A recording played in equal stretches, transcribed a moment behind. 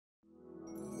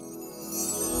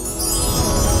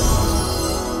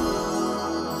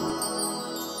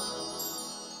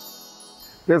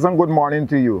Pleasant good morning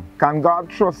to you. Can God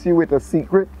trust you with a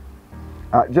secret?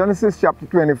 Genesis chapter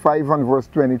 25 and verse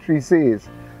 23 says,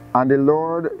 "And the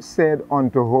Lord said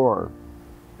unto her,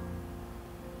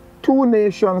 Two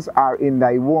nations are in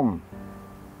thy womb,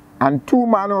 and two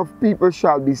manner of people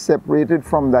shall be separated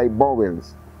from thy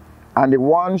bowels, and the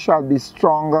one shall be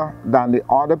stronger than the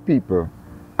other people,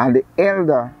 and the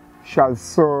elder shall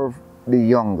serve the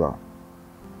younger."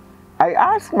 I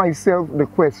ask myself the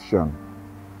question,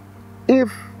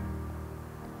 if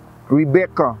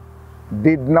Rebekah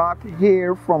did not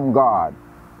hear from God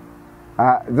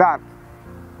that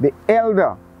the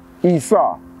elder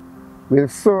Esau will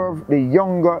serve the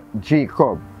younger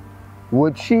Jacob,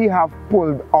 would she have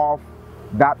pulled off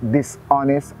that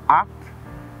dishonest act?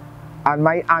 And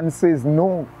my answer is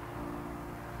no.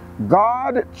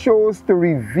 God chose to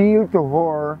reveal to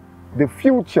her the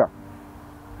future,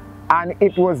 and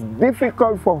it was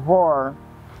difficult for her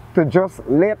to just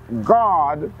let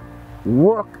God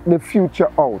work the future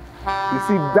out. You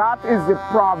see, that is the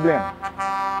problem.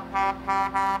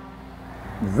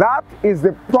 That is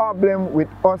the problem with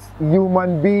us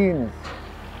human beings.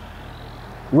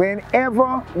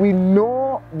 Whenever we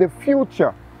know the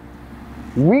future,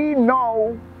 we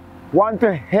now want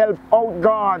to help out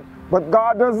God, but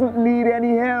God doesn't need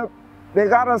any help. They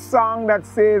got a song that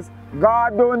says,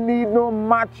 God don't need no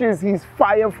matches, he's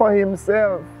fire for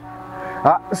himself.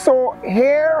 So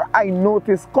here I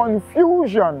notice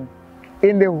confusion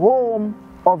in the home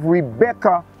of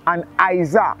Rebekah and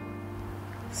Isaac,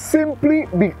 simply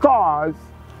because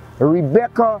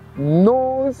Rebekah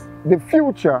knows the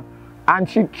future and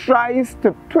she tries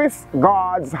to twist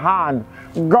God's hand.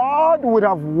 God would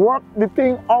have worked the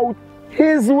thing out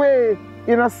his way,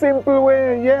 in a simple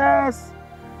way, yes.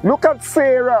 Look at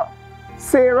Sarah.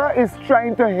 Sarah is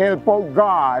trying to help out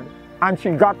God, and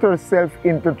she got herself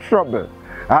into trouble.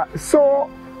 So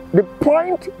the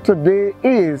point today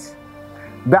is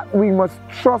that we must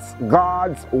trust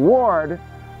God's word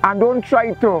and don't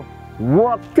try to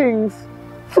work things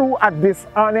through a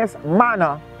dishonest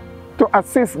manner to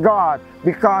assist God,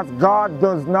 because God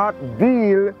does not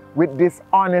deal with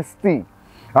dishonesty.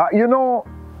 You know,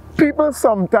 people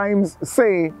sometimes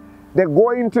say they're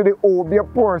going to the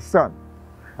Obia person,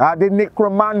 the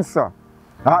necromancer,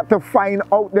 to find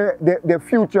out the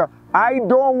future. I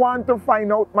don't want to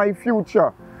find out my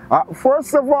future.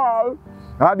 First of all,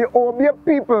 the Obia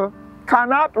people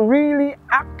cannot really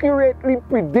accurately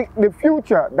predict the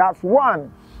future. That's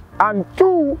one. And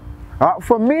two,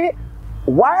 for me,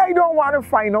 why I don't want to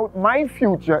find out my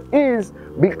future is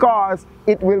because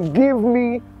it will give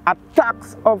me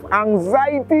attacks of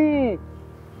anxiety.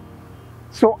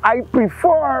 So I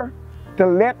prefer to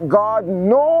let God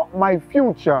know my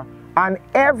future, and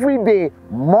every day,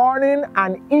 morning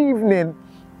and evening,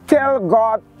 tell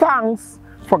God thanks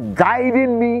for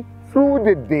guiding me through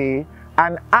the day,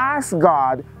 and ask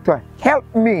God to help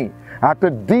me to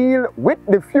deal with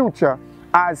the future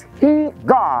as He,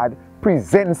 God,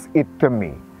 presents it to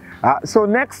me. So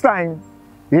next time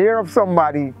you hear of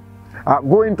somebody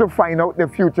going to find out the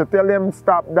future, tell them,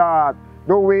 stop that.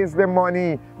 Don't waste the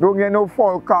money. Don't get no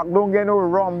full cock. Don't get no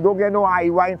rum. Don't get no high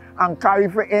wine and carry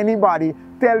for anybody.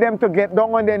 Tell them to get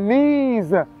down on their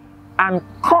knees and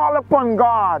call upon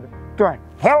God to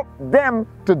help them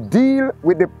to deal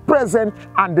with the present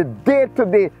and the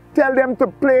day-to-day. Tell them to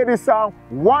play the song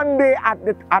one day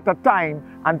at a time,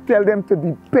 and tell them to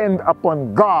depend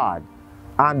upon God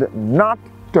and not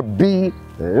to be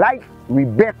like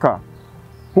Rebekah,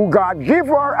 who God gave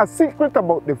her a secret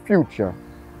about the future,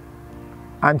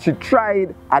 and she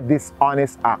tried a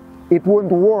dishonest act. It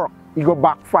won't work. It will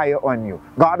backfire on you.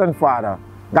 God and Father,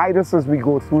 guide us as we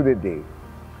go through the day,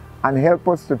 and help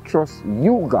us to trust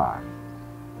you, God,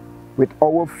 with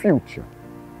our future,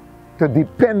 to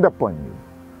depend upon you,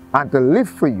 and to live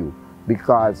for you,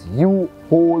 because you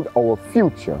hold our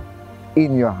future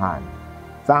in your hand.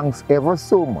 Thanks ever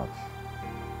so much.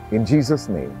 In Jesus'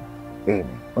 name,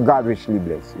 amen. And God richly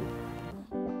bless you.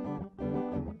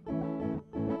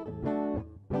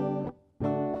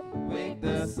 With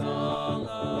the song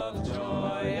of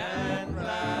joy and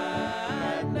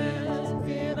gladness,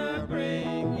 in I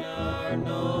bring your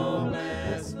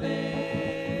noblest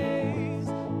place.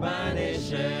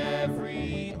 Banish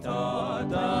every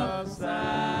thought of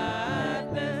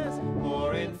sadness,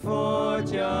 pouring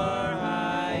forth your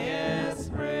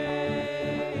highest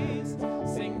praise.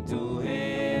 Sing to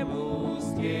Him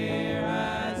whose care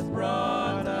has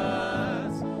brought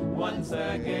us once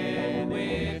again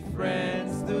with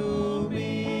friends to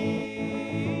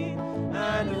meet,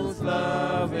 and whose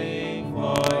loving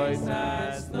voice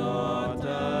has taught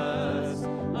us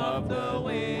of the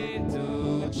way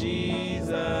to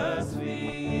Jesus'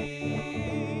 feet.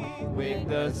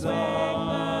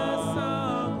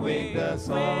 song, wake the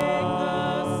song.